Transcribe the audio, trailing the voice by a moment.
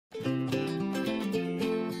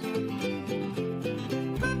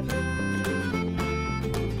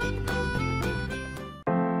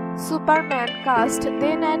Superman cast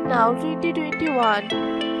then and now 2021.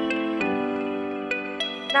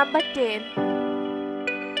 Number 10.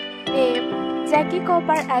 Name Jackie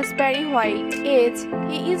Cooper as Barry White. Age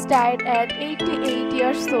he is died at 88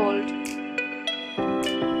 years old.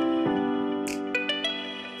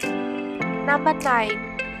 Number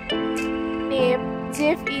 9. Name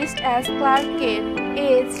Jeff East as Clark Kent.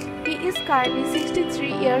 Age he is currently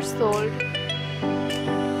 63 years old.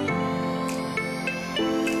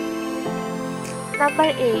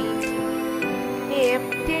 Number 8. Name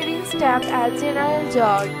Terence Stamp as General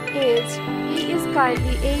Zod. Age he is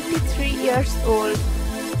currently 83 years old.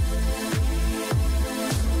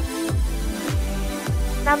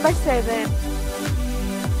 Number 7.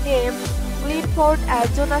 Name Clifford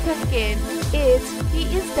as Jonathan Kent. Age he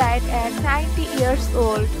is died at 90 years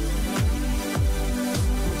old.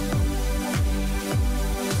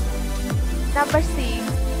 Number 6.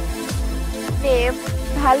 Name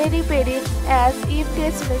Valerie Perrine as Eve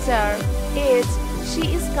Tessmacher. Age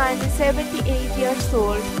she is currently 78 years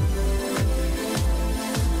old.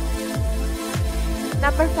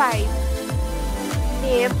 Number 5.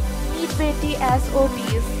 Name Ned Beatty as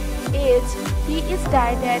Otis. Age he is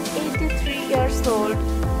died at 83 years old.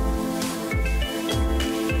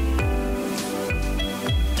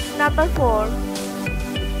 Number 4.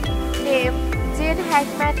 Name Jane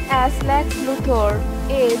Hackman as Lex Luthor.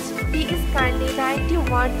 Age he is currently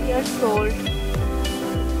 91 years old.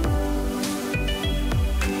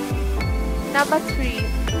 Number 3.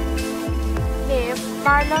 Name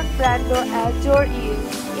Marlon Brando as Jor-El.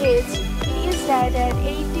 Age he is died at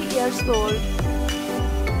 80 years old.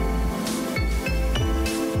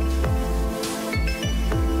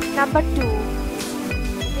 Number 2.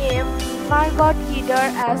 Name Margot Kidder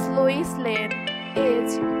as Lois Lane.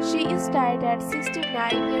 Age she is died at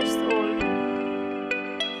 69 years old.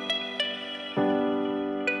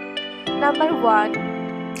 Number 1.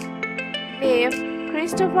 Name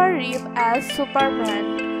Christopher Reeve as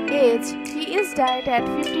Superman. Age he is died at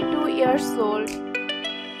 52 years old.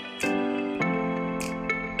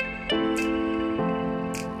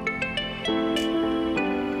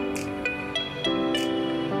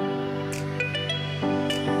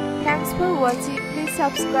 Thanks for watching. Please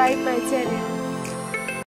subscribe my channel.